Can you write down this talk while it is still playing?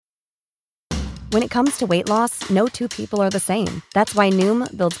When it comes to weight loss, no two people are the same. That's why Noom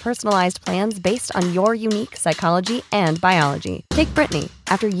builds personalized plans based on your unique psychology and biology. Take Brittany.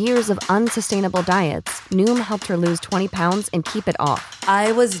 After years of unsustainable diets, Noom helped her lose 20 pounds and keep it off.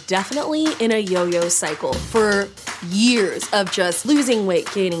 I was definitely in a yo-yo cycle for years of just losing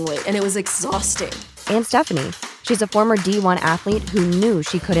weight, gaining weight, and it was exhausting. And Stephanie. She's a former D1 athlete who knew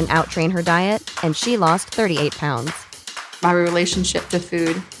she couldn't out-train her diet, and she lost 38 pounds. My relationship to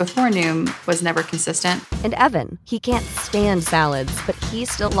food before Noom was never consistent. And Evan, he can't stand salads, but he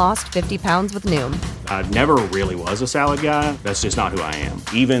still lost 50 pounds with Noom. I never really was a salad guy. That's just not who I am.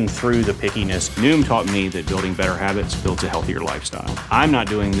 Even through the pickiness, Noom taught me that building better habits builds a healthier lifestyle. I'm not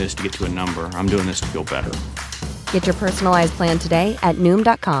doing this to get to a number. I'm doing this to feel better. Get your personalized plan today at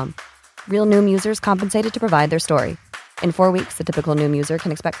Noom.com. Real Noom users compensated to provide their story. In 4 weeks, the typical Noom user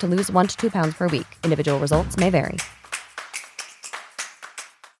can expect to lose 1 to 2 pounds per week. Individual results may vary.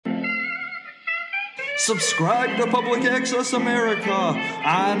 Subscribe to Public Access America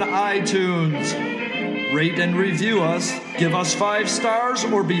on iTunes. Rate and review us, give us 5 stars,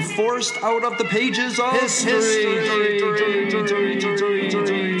 or be forced out of the pages of history.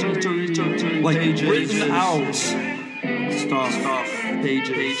 Like written out stuff.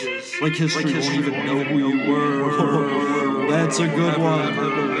 Pages. Like history won't even know who you were. That's a good one.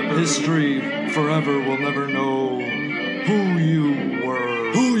 History forever will never know who you were.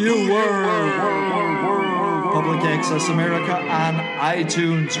 Public Access America on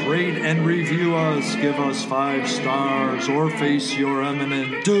iTunes. Rate and review us. Give us 5 stars or face your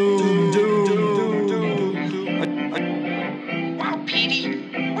imminent doom. Wow,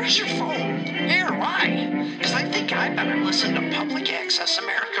 Petey, where's your phone? Here, why? Because I think I better listen to Public Access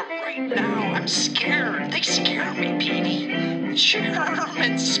America right now. I'm scared. They scare me, Petey.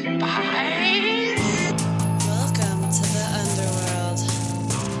 German spies. Welcome to the underworld.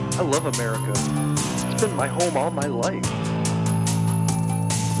 I love America. It's been my home all my life.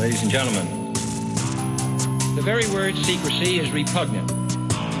 Ladies and gentlemen, the very word secrecy is repugnant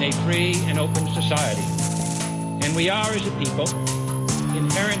in a free and open society. And we are, as a people,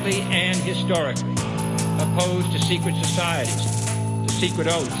 inherently and historically opposed to secret societies, to secret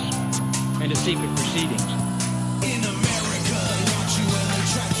oaths, and to secret proceedings. In America, they watch you and they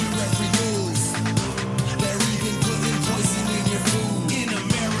track your every move. They're even putting poison in your food. In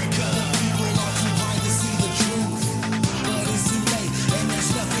America, people are too blind to see the truth. But it's too late, and there's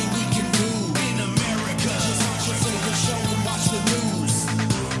nothing we can do. In America, just watch your favorite show and watch the news,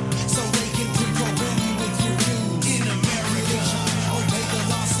 so they can pre-program you with your views. In America, obey the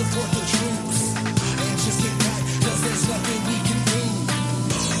law, support the troops, and just get back, cause there's nothing we can do.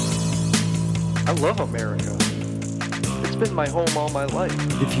 I love America. It's been my home all my life.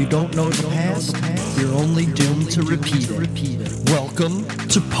 If you don't know the past, you're only doomed to repeat it. Welcome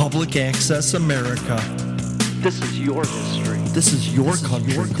to Public Access America. This is your history. This is your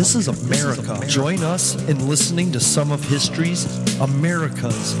country. This is America. Join us in listening to some of history's,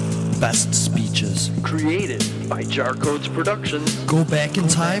 America's best speeches. Created by Jar Codes Productions. Go back in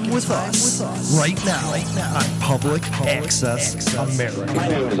time with us right now on Public Access America. My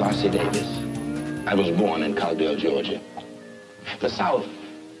name is R.C. Davis. I was born in Caldwell, Georgia. The South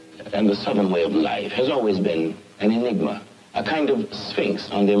and the Southern way of life has always been an enigma, a kind of sphinx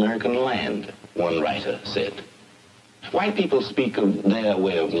on the American land, one writer said. White people speak of their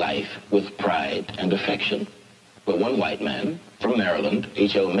way of life with pride and affection. But one white man from Maryland,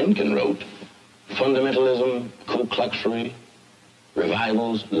 H.L. Mencken, wrote, fundamentalism, Ku Kluxery,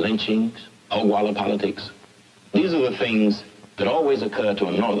 revivals, lynchings, Ogwalla politics. These are the things that always occur to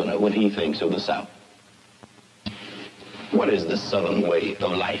a Northerner when he thinks of the South. What is the Southern way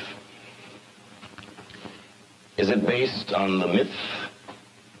of life? Is it based on the myth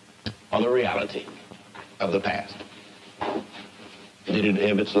or the reality of the past? Did it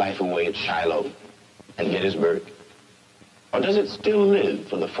have its life away at Shiloh and Gettysburg? Or does it still live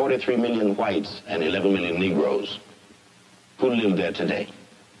for the 43 million whites and 11 million Negroes who live there today?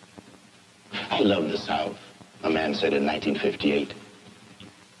 I love the South, a man said in 1958.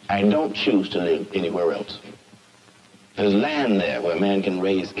 I don't choose to live anywhere else. There's land there where man can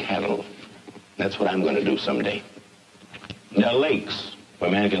raise cattle. That's what I'm going to do someday. There are lakes where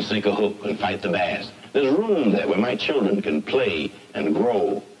man can sink a hook and fight the bass. There's room there where my children can play and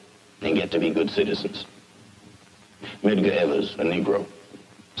grow and get to be good citizens. Medgar Evers, a Negro,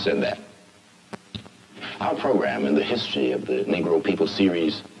 said that. Our program in the History of the Negro People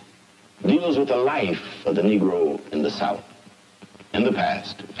series deals with the life of the Negro in the South, in the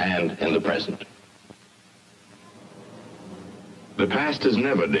past and in the present. The past is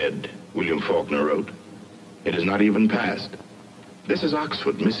never dead, William Faulkner wrote. It is not even past. This is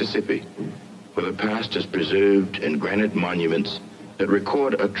Oxford, Mississippi. where the past is preserved in granite monuments that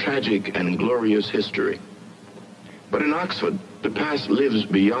record a tragic and glorious history. But in Oxford, the past lives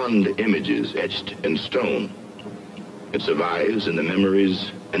beyond images etched in stone. It survives in the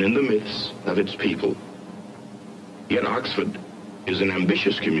memories and in the myths of its people. Yet Oxford is an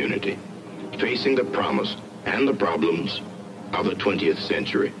ambitious community, facing the promise and the problems of the 20th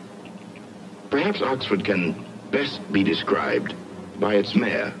century. Perhaps Oxford can best be described by its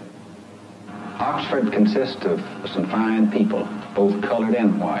mayor. Oxford consists of some fine people, both colored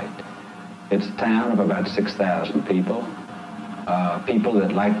and white. It's a town of about 6,000 people, people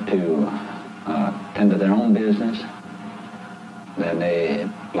that like to tend to their own business, that they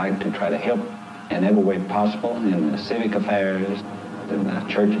like to try to help in every way possible in the civic affairs, in the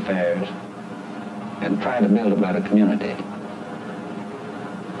church affairs, and try to build a better community.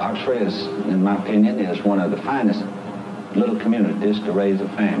 Oxford is, in my opinion, is one of the finest little communities to raise a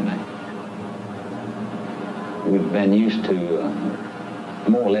family. We've been used to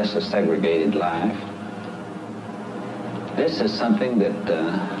more or less a segregated life. This is something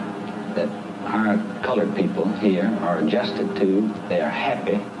that our colored people here are adjusted to. They are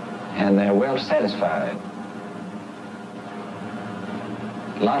happy and they're well satisfied.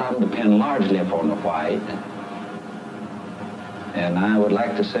 A lot of them depend largely upon the white. And I would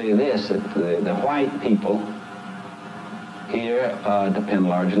like to say this, that the white people here depend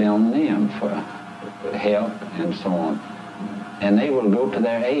largely on them for help and so on. And they will go to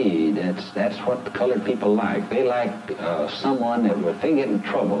their aid. That's what the colored people like. They like someone that if they get in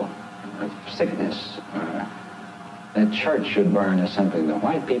trouble, sickness, or that church should burn or something, the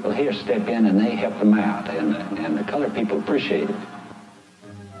white people here step in and they help them out, and the colored people appreciate it.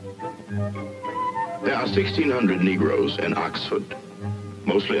 There are 1,600 Negroes in Oxford,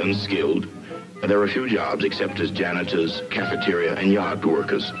 mostly unskilled. There are few jobs except as janitors, cafeteria, and yard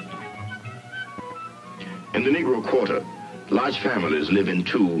workers. In the Negro Quarter, large families live in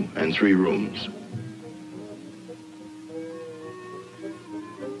 2 and 3 rooms.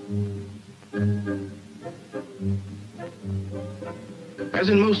 As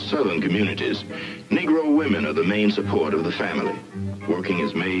in most Southern communities, Negro women are the main support of the family, working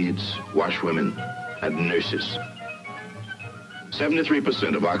as maids, washwomen, and nurses.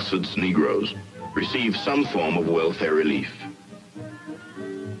 73% of Oxford's Negroes receive some form of welfare relief.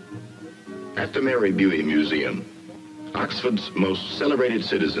 At the Mary Buey Museum, Oxford's most celebrated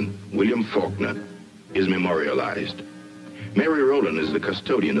citizen, William Faulkner, is memorialized. Mary Rowland is the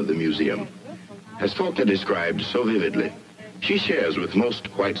custodian of the museum. As Faulkner described so vividly, she shares with most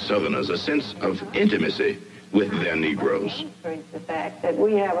white Southerners a sense of intimacy with their Negroes. The fact that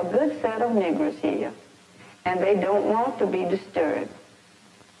we have a good set of Negroes here, and they don't want to be disturbed.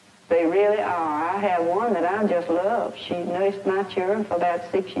 They really are. I have one that I just love. She nursed my children for about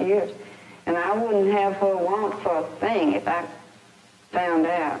 6 years, and I wouldn't have her want for a thing if I found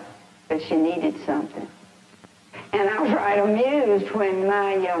out that she needed something. And I was right amused when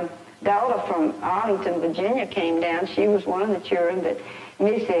my daughter from Arlington, Virginia came down. She was one of the children that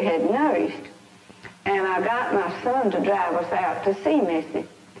Missy had nursed. And I got my son to drive us out to see Missy.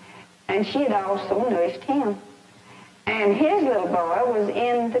 And she had also nursed him. And his little boy was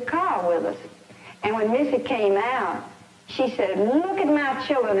in the car with us. And when Missy came out, she said, "Look at my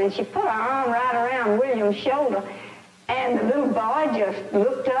children." And she put her arm right around William's shoulder. And the little boy just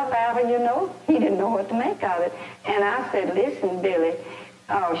looked up out of, he didn't know what to make of it. And I said, "Listen, Billy,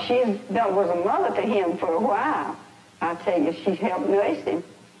 she was a mother to him for a while. I tell you, she helped nurse him."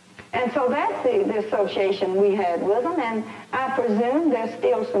 And so that's the association we had with them, and I presume there's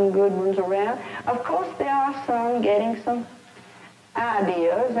still some good ones around. Of course, there are some getting some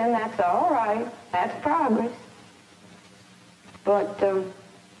ideas, and that's all right. That's progress. But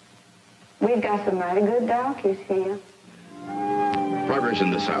we've got some mighty good darkies here. Progress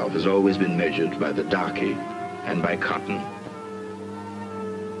in the South has always been measured by the darky and by cotton.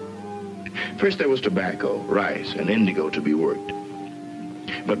 First there was tobacco, rice, and indigo to be worked.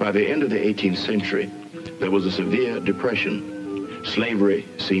 But by the end of the 18th century, there was a severe depression. Slavery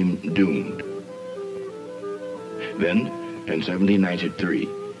seemed doomed. Then, in 1793,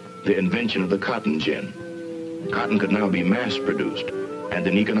 the invention of the cotton gin. Cotton could now be mass-produced, and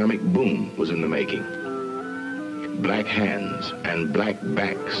an economic boom was in the making. Black hands and black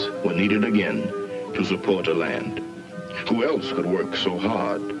backs were needed again to support a land. Who else could work so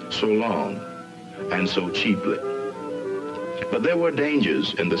hard, so long, and so cheaply? But there were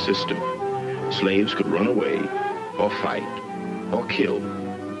dangers in the system. Slaves could run away, or fight, or kill.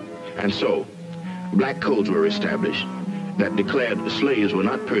 And so, black codes were established that declared slaves were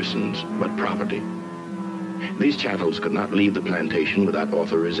not persons, but property. These chattels could not leave the plantation without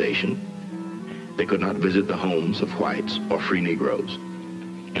authorization. they could not visit the homes of whites or free Negroes.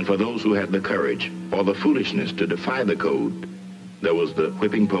 And for those who had the courage or the foolishness to defy the code, there was the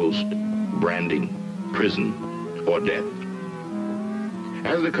whipping post, branding, prison, or death.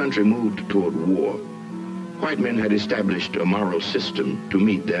 As the country moved toward war, white men had established a moral system to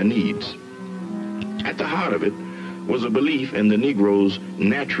meet their needs. At the heart of it was a belief in the Negro's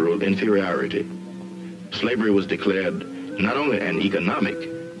natural inferiority. Slavery was declared not only an economic,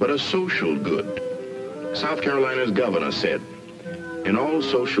 but a social good. South Carolina's governor said, "In all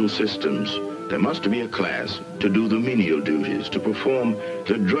social systems, there must be a class to do the menial duties, to perform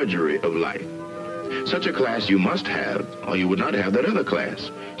the drudgery of life. Such a class you must have, or you would not have that other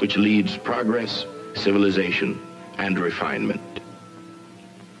class, which leads progress, civilization, and refinement."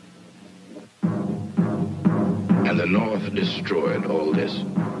 And the North destroyed all this.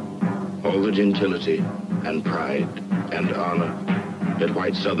 All the gentility and pride and honor that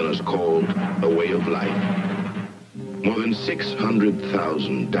white Southerners called a way of life. More than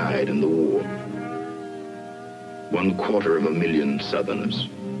 600,000 died in the war. 250,000 Southerners.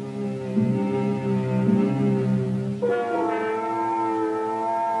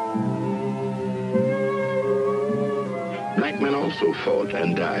 Black men also fought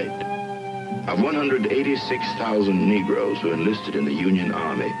and died. Of 186,000 Negroes who enlisted in the Union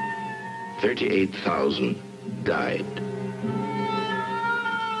Army, 38,000 died.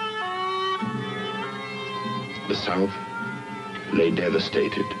 The South lay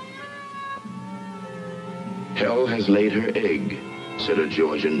devastated. "Hell has laid her egg," said a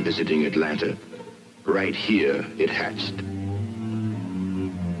Georgian visiting Atlanta. "Right here it hatched."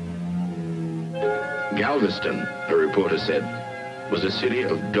 Galveston, a reporter said, was a city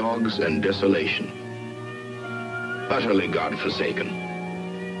of dogs and desolation, utterly God-forsaken.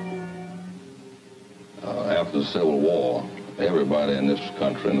 After the Civil War, everybody in this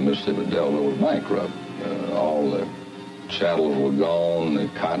country, in the Mississippi Delta, was bankrupt. All the chattels were gone, the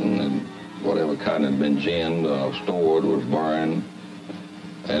cotton and whatever cotton had been ginned, stored, was burned,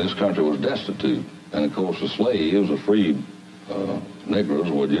 and this country was destitute. And of course the slaves, the freed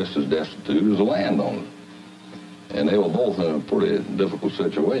Negroes, were just as destitute as the landowners. And they were both in a pretty difficult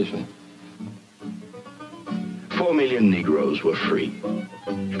situation. 4 million Negroes were free.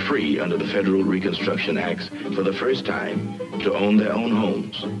 Free under the Federal Reconstruction Acts for the first time to own their own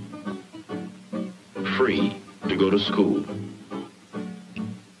homes. Free to go to school.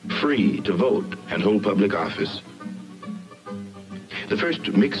 Free to vote and hold public office. The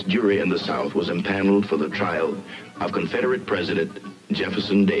first mixed jury in the South was impaneled for the trial of Confederate President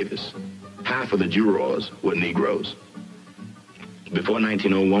Jefferson Davis. Half of the jurors were Negroes. Before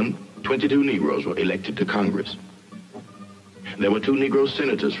 1901, 22 Negroes were elected to Congress. There were 2 Negro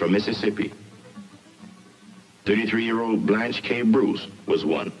senators from Mississippi. 33-year-old Blanche K. Bruce was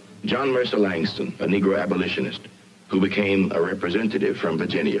one. John Mercer Langston, a Negro abolitionist, who became a representative from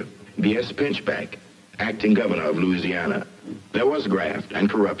Virginia. B.S. Pinchback, acting governor of Louisiana. There was graft and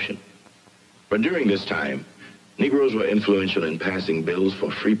corruption. But during this time, Negroes were influential in passing bills for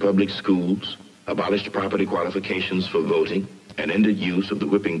free public schools, abolished property qualifications for voting, and ended use of the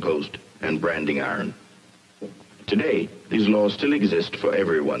whipping post and branding iron. Today, these laws still exist for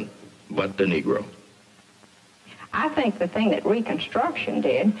everyone but the Negro. I think the thing that Reconstruction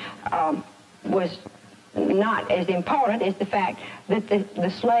did was not as important as the fact that the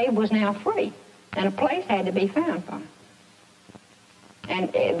slave was now free, and a place had to be found for him.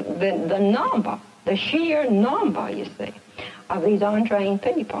 And the number, the sheer number, you see, of these untrained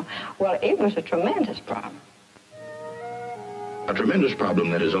people, well, it was a tremendous problem. A tremendous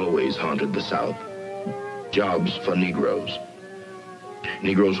problem that has always haunted the South. Jobs for Negroes.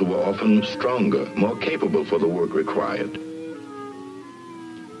 Negroes who were often stronger, more capable for the work required.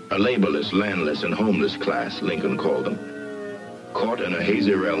 A laborless, landless, and homeless class, Lincoln called them, caught in a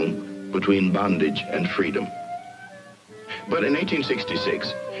hazy realm between bondage and freedom. But in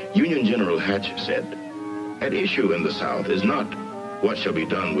 1866, Union General Hatch said, "At issue in the South is not what shall be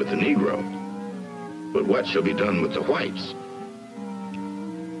done with the Negro, but what shall be done with the whites."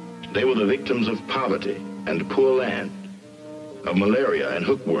 They were the victims of poverty and poor land, of malaria and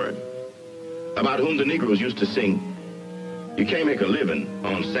hookworm, about whom the Negroes used to sing, "You can't make a living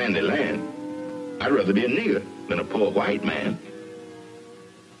on sandy land. I'd rather be a nigger than a poor white man."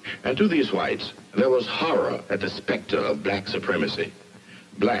 And to these whites, there was horror at the specter of black supremacy.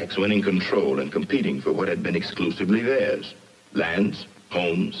 Blacks winning control and competing for what had been exclusively theirs, lands,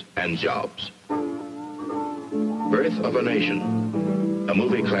 homes, and jobs. Birth of a Nation, a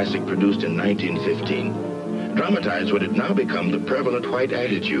movie classic produced in 1915, dramatized what had now become the prevalent white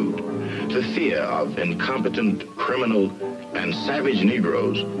attitude, the fear of incompetent, criminal, and savage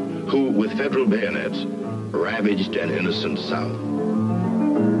Negroes who, with federal bayonets, ravaged an innocent South.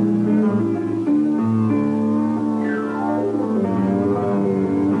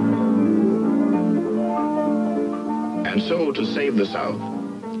 And so, to save the South,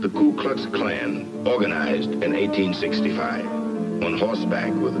 the Ku Klux Klan organized in 1865. On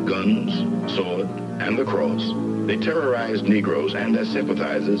horseback with guns, sword, and the cross, they terrorized Negroes and their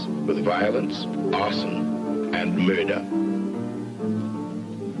sympathizers with violence, arson, and murder.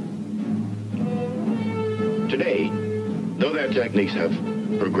 Today, though their techniques have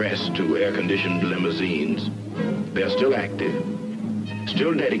progressed to air-conditioned limousines, they're still active,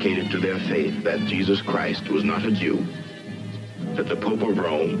 still dedicated to their faith that Jesus Christ was not a Jew, that the Pope of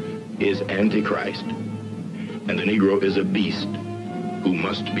Rome is Antichrist, and the Negro is a beast who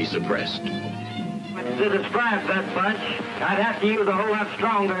must be suppressed. To describe that bunch, I'd have to use a whole lot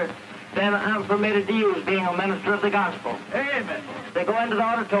stronger than I'm permitted to use, being a minister of the gospel. Amen. They go into the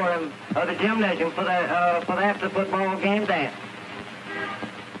auditorium of the gymnasium for the after-football game dance.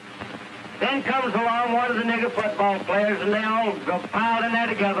 Then comes along one of the nigger football players, and they all go piled in there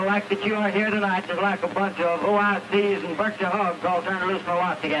together like that you are here tonight, just like a bunch of OICs and Berkshire hogs all turned loose for a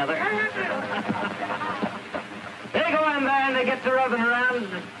lot together. They go in there and they get to rubbing around,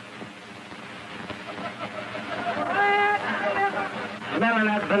 smelling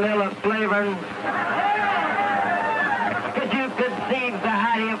that vanilla flavor. Could you conceive the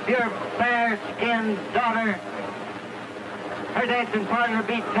height of your fair-skinned daughter? Her dancing partner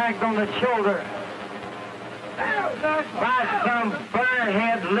be tagged on the shoulder by some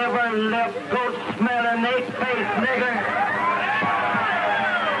burr-head, liver-lip, goat-smelling, eight-faced nigger.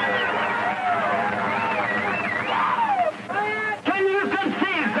 Can you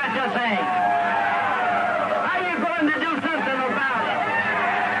conceive such a thing? Are you going to do something about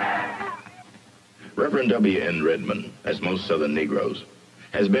it? Reverend W.N. Redmond, as most Southern Negroes,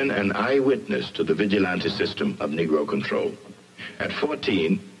 has been an eyewitness to the vigilante system of Negro control. At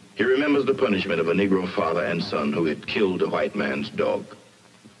 14, he remembers the punishment of a Negro father and son who had killed a white man's dog.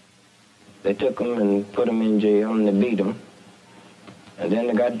 They took him and put him in jail, and they beat him. And then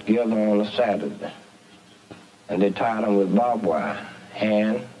they got together on a Saturday. And they tied him with barbed wire,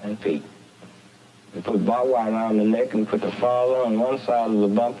 hand and feet. They put barbed wire around the neck and put the father on one side of the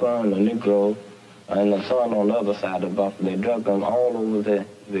bumper and the Negro and the son on the other side of the bumper. They drug them all over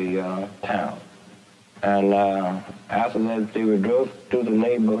the town. And after that, they were drove to the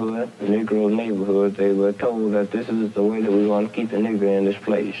neighborhood, the Negro neighborhood. They were told that this is the way that we want to keep the Negro in this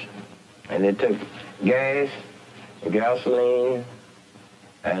place. And they took gas, gasoline,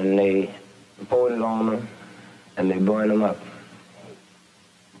 and they poured it on them, and they burned them up.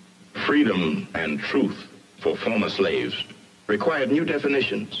 Freedom and truth for former slaves required new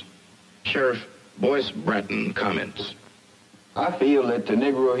definitions. Sheriff Boyce Bratton comments. I feel that the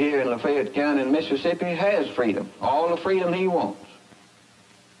Negro here in Lafayette County in Mississippi has freedom, all the freedom he wants.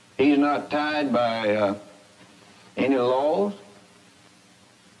 He's not tied by any laws,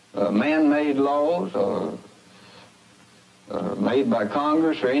 man-made laws, or made by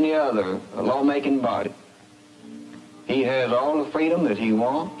Congress or any other lawmaking body. He has all the freedom that he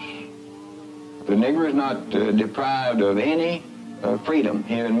wants. The Negro is not deprived of any freedom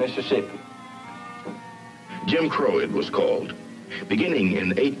here in Mississippi. Jim Crow, it was called. Beginning in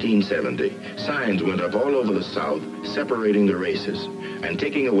 1870, signs went up all over the South separating the races and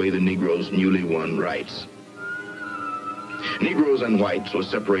taking away the Negroes' newly won rights. Negroes and whites were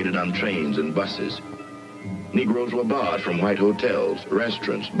separated on trains and buses. Negroes were barred from white hotels,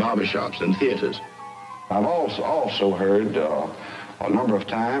 restaurants, barbershops, and theaters. I've also heard a number of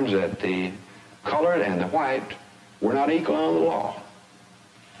times that the colored and the white were not equal under the law.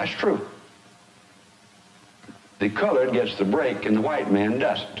 That's true. The colored gets the break and the white man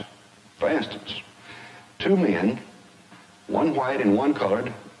doesn't. For instance, two men, one white and one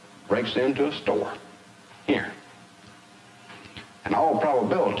colored, breaks into a store here. In all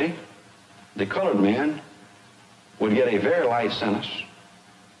probability, the colored man would get a very light sentence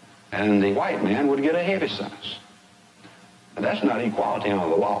and the white man would get a heavy sentence. And that's not equality under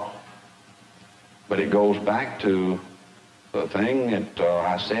the law. But it goes back to the thing that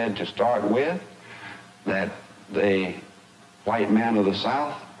I said to start with, that the white man of the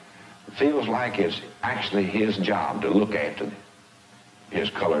South feels like it's actually his job to look after his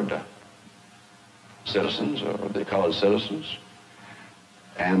colored citizens or the colored citizens,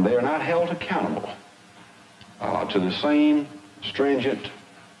 and they're not held accountable to the same stringent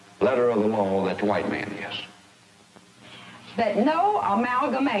letter of the law that the white man is. That no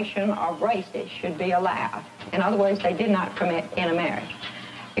amalgamation of races should be allowed. In other words, they did not permit intermarriage.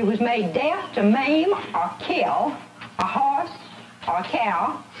 It was made death to maim or kill a horse, or a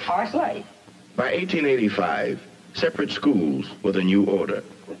cow, or a slave. By 1885, separate schools were the new order.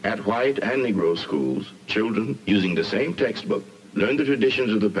 At white and Negro schools, children, using the same textbook, learned the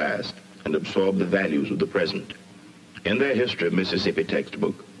traditions of the past and absorbed the values of the present. In their History of Mississippi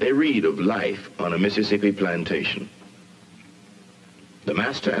textbook, they read of life on a Mississippi plantation. The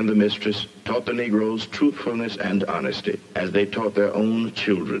master and the mistress taught the Negroes truthfulness and honesty as they taught their own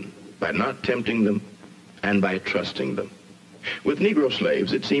children, by not tempting them and by trusting them. With Negro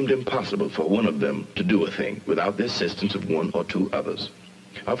slaves, it seemed impossible for one of them to do a thing without the assistance of one or two others.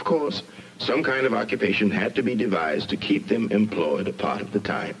 Of course, some kind of occupation had to be devised to keep them employed a part of the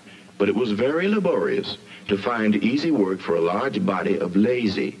time, but it was very laborious to find easy work for a large body of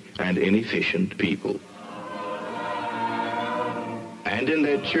lazy and inefficient people. And in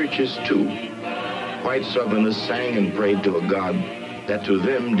their churches, too, white Southerners sang and prayed to a God that to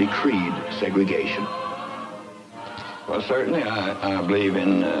them decreed segregation. Well, certainly I believe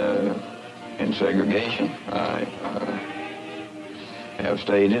in segregation. I have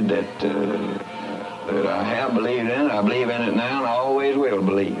stated that I have believed in it. I believe in it now, and I always will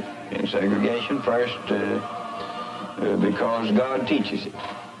believe in segregation. First, because God teaches it.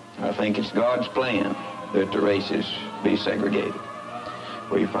 I think it's God's plan that the races be segregated.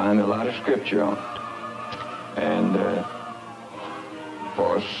 We find a lot of scripture on it. And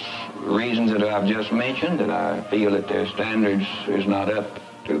for reasons that I've just mentioned, that I feel that their standards is not up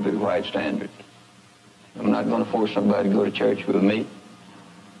to the white standard. I'm not going to force somebody to go to church with me.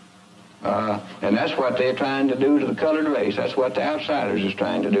 And that's what they're trying to do to the colored race. That's what the outsiders is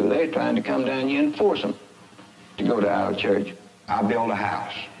trying to do. They're trying to come down here and force them to go to our church. I build a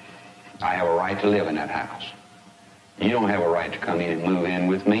house. I have a right to live in that house. You don't have a right to come in and move in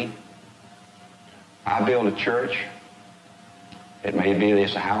with me. I build a church. It may be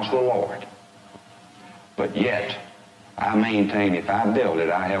it's the house of the Lord. But yet, I maintain if I build it,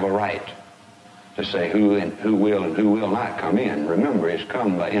 I have a right to say who will and who will not come in. Remember, it's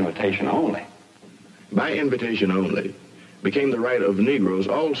come by invitation only. By invitation only became the right of Negroes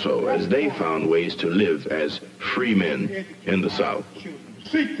also, as they found ways to live as free men in the South.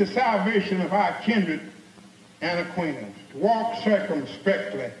 Seek the salvation of our kindred and acquaintance, to walk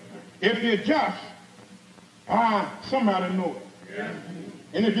circumspectly. If you're just, somebody know it.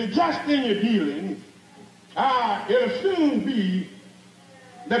 And if you're just in your dealings, it'll soon be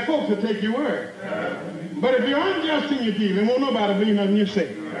that folks will take your word. But if you're unjust in your dealing, won't nobody believe nothing you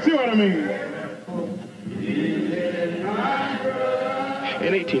say. See what I mean?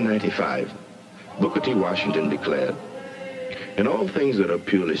 In 1895, Booker T. Washington declared, "In all things that are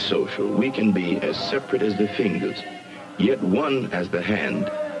purely social, we can be as separate as the fingers, yet one as the hand,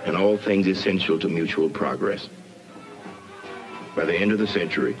 in all things essential to mutual progress." By the end of the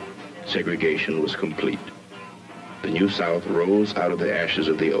century, segregation was complete. The New South rose out of the ashes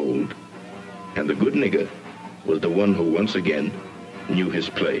of the old, and the good nigger was the one who once again knew his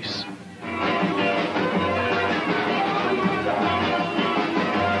place.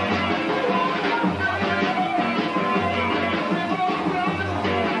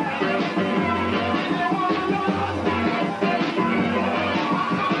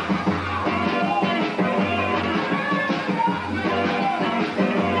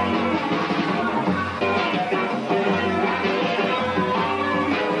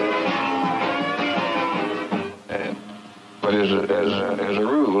 As a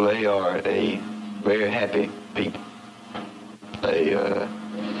rule, they are a very happy people. A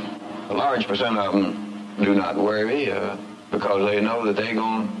large percent of them do not worry because they know that they're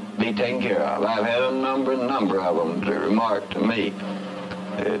going to be taken care of. I've had a number of them to remark to me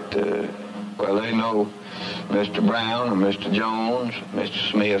that, they know Mr. Brown or Mr. Jones,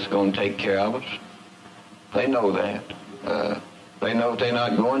 Mr. Smith's going to take care of us. They know that. They know that they're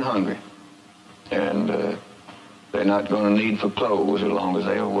not going hungry. And they're not going to need for clothes as long as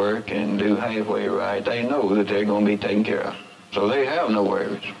they'll work and do halfway right. They know that they're going to be taken care of. So they have no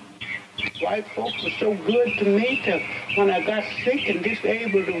worries. White folks were so good to me till when I got sick and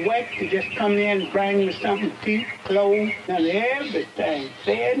disabled to work, to just come in and bring me something to eat, clothes, and everything.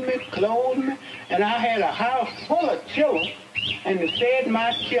 Fed me, clothed me, and I had a house full of children, and they fed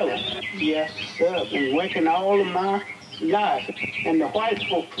my children. Yes, sir, been working all of my life, and the white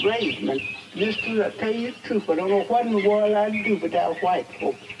folks raised me. Mister, I tell you the truth, I don't know what in the world I'd do without white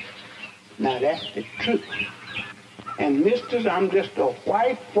folks. Now, that's the truth. And, misters, I'm just a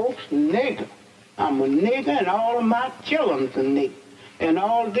white folks nigger. I'm a nigger, and all of my children's a nigger. And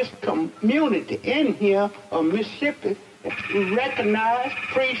all this community in here of Mississippi recognize,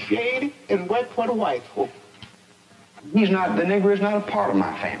 appreciate, and work for the white folks. The Negro is not a part of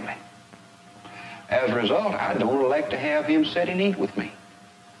my family. As a result, I don't elect to have him sit and eat with me.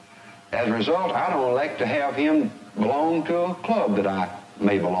 As a result, I don't elect to have him belong to a club that I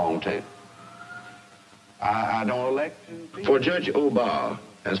may belong to. I don't elect to... For Judge Obar,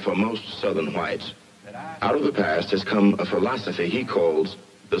 as for most Southern whites, out of the past has come a philosophy he calls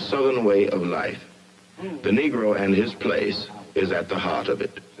the Southern way of life. The Negro and his place is at the heart of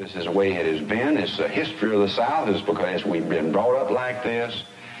it. This is the way it has been. It's the history of the South. It's because we've been brought up like this.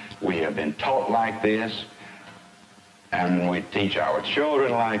 We have been taught like this. And we teach our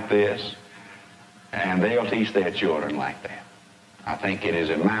children like this. And they'll teach their children like that. I think it is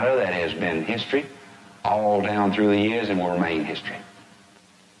a matter that has been history all down through the years and will remain history.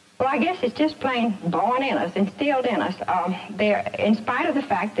 Well, I guess it's just plain born in us, instilled in us. In spite of the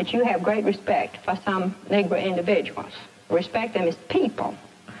fact that you have great respect for some Negro individuals, respect them as people,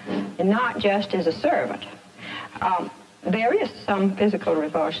 and not just as a servant. There is some physical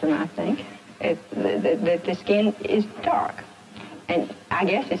revulsion, I think, that the skin is dark. And I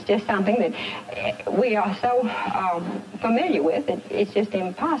guess it's just something that we are so familiar with that it's just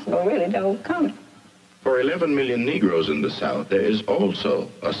impossible really to overcome it. For 11 million Negroes in the South, there is also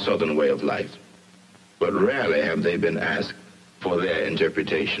a Southern way of life. But rarely have they been asked for their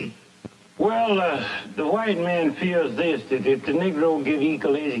interpretation. Well, the white man fears this, that if the Negro get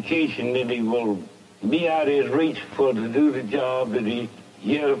equal education, that he will be out of his reach to do the job that he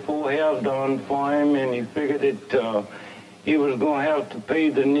heretofore have done for him, and he figured that he was going to have to pay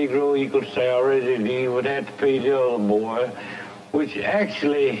the Negro equal salary that he would have to pay the other boy, which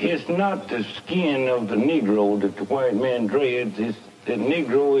actually is not the skin of the Negro that the white man dreads. It's the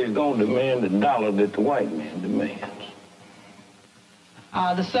Negro is going to demand the dollar that the white man demands.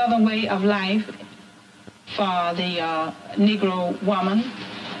 The Southern way of life for the Negro woman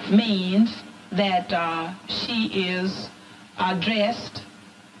means that she is addressed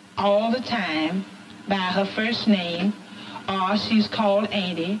all the time by her first name, or she's called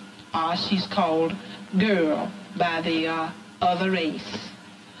auntie, or she's called girl by the other race.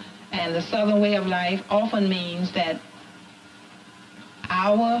 And the Southern way of life often means that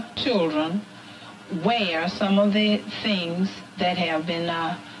our children wear some of the things that have been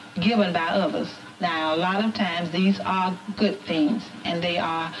given by others. Now, a lot of times these are good things, and they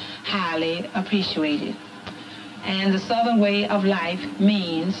are highly appreciated. And the Southern way of life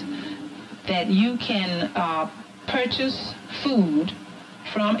means that you can purchase food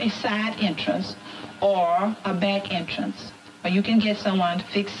from a side entrance or a back entrance, or you can get someone to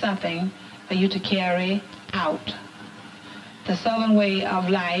fix something for you to carry out. The Southern way of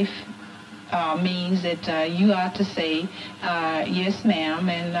life means that you are to say yes ma'am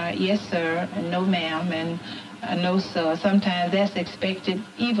and yes sir and no ma'am and no sir. Sometimes that's expected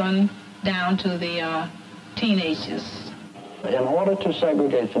even down to the teenagers. In order to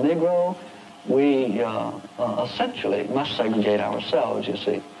segregate the Negro, we essentially must segregate ourselves, you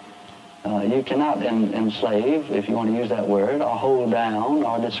see. You cannot enslave, if you want to use that word, or hold down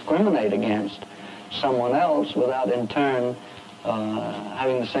or discriminate against someone else without in turn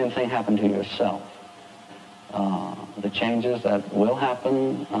having the same thing happen to yourself. The changes that will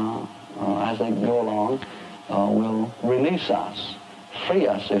happen as they go along will release us, free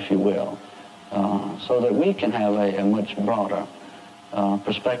us, if you will, so that we can have a much broader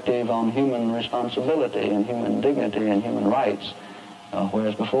perspective on human responsibility and human dignity and human rights.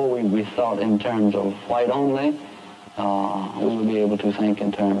 Whereas before we thought in terms of white only, we would be able to think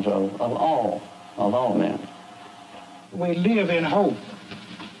in terms of all men. We live in hope.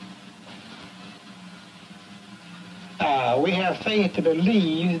 We have faith to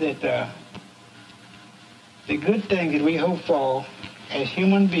believe that the good things that we hope for as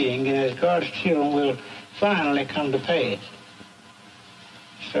human beings and as God's children will finally come to pass.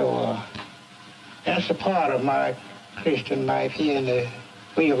 So that's a part of my Christian life here in the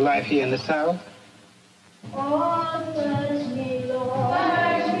way of life here in the South.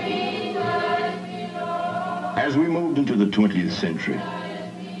 As we moved into the 20th century,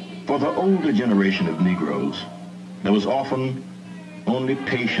 for the older generation of Negroes, there was often only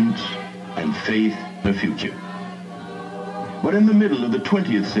patience and faith in the future. But in the middle of the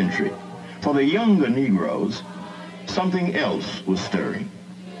 20th century, for the younger Negroes, something else was stirring.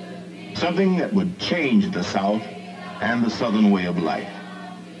 Something that would change the South and the Southern way of life.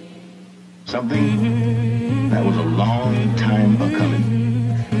 Something that was a long time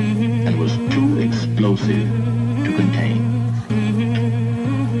a-coming and was too explosive to contain.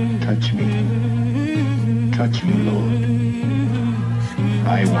 Touch me, Lord.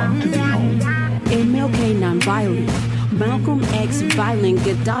 I want to be home. MLK Nonviolence Malcolm X violent,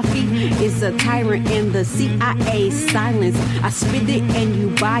 Gaddafi is a tyrant in the CIA silence. I spit it and you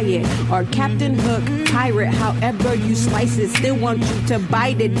buy it. Or Captain Hook, pirate, however you slice it. Still want you to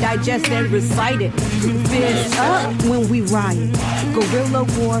bite it, digest and recite it. Fist up when we riot. Guerrilla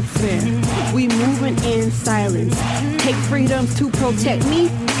warfare. We moving in silence. Take freedom to protect me.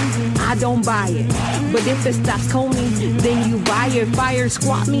 I don't buy it. But if it stops Coney, then you buy it. Fire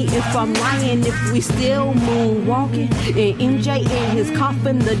squat me if I'm lying. If we still moonwalking, and MJ in his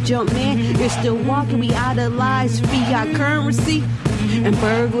coffin, the jump man is still walking. We idolize fiat currency and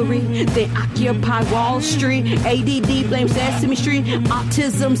burglary. They occupy Wall Street. ADD blames Sesame Street.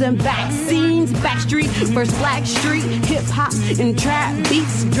 Autisms and vaccines. Backstreet first Black Street. Hip hop and trap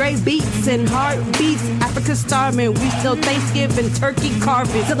beats. Dre beats and heartbeats. Africa starving. We still Thanksgiving turkey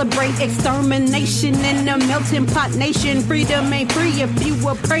carving. Celebrate extermination in the melting pot nation. Freedom ain't free if you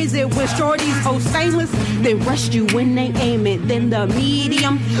will praise it. When shorties hold stainless, they rush you when they aim it. Then the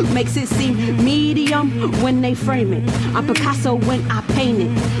medium makes it seem medium when they frame it. I'm Picasso when I paint it.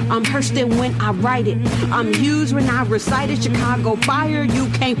 I'm Hurston when I write it. I'm Hughes when I recite it. Chicago fire, you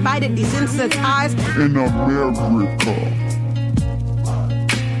can't fight it. Desensitized in America.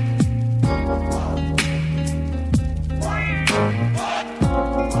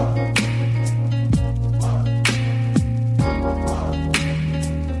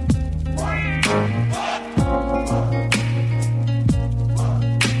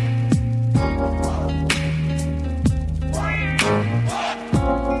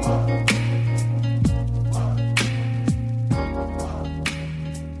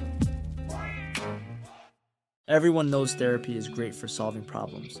 Everyone knows therapy is great for solving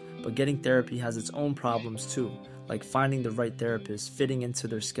problems, but getting therapy has its own problems too, like finding the right therapist, fitting into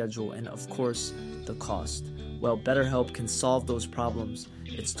their schedule, and of course, the cost. Well, BetterHelp can solve those problems.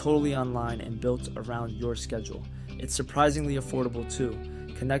 It's totally online and built around your schedule. It's surprisingly affordable too.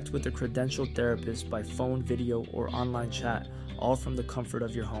 Connect with a credentialed therapist by phone, video, or online chat, all from the comfort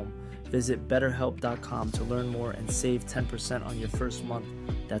of your home. Visit BetterHelp.com to learn more and save 10% on your first month.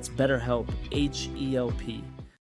 That's BetterHelp, H-E-L-P.